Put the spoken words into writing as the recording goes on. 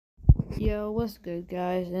Yo, what's good,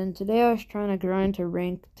 guys? And today I was trying to grind to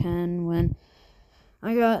rank 10 when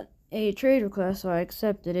I got a trade request, so I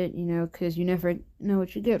accepted it, because you never know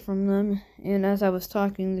what you get from them. And as I was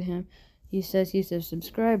talking to him, he says he's a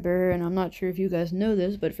subscriber, and I'm not sure if you guys know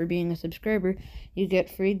this, but for being a subscriber, you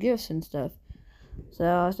get free gifts and stuff. So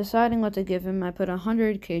I was deciding what to give him. I put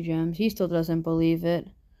 100k gems. He still doesn't believe it.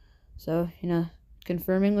 So,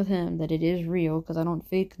 confirming with him that it is real, because I don't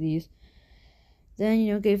fake these.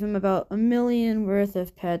 Then, gave him about 1 million worth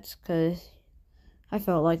of pets because I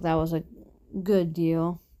felt like that was a good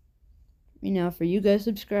deal. For you guys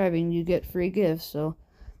subscribing, you get free gifts, so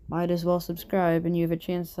might as well subscribe and you have a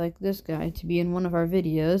chance like this guy to be in one of our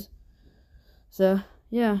videos. So,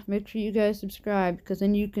 yeah, make sure you guys subscribe because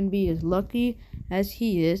then you can be as lucky as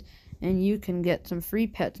he is and you can get some free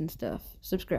pets and stuff. Subscribe.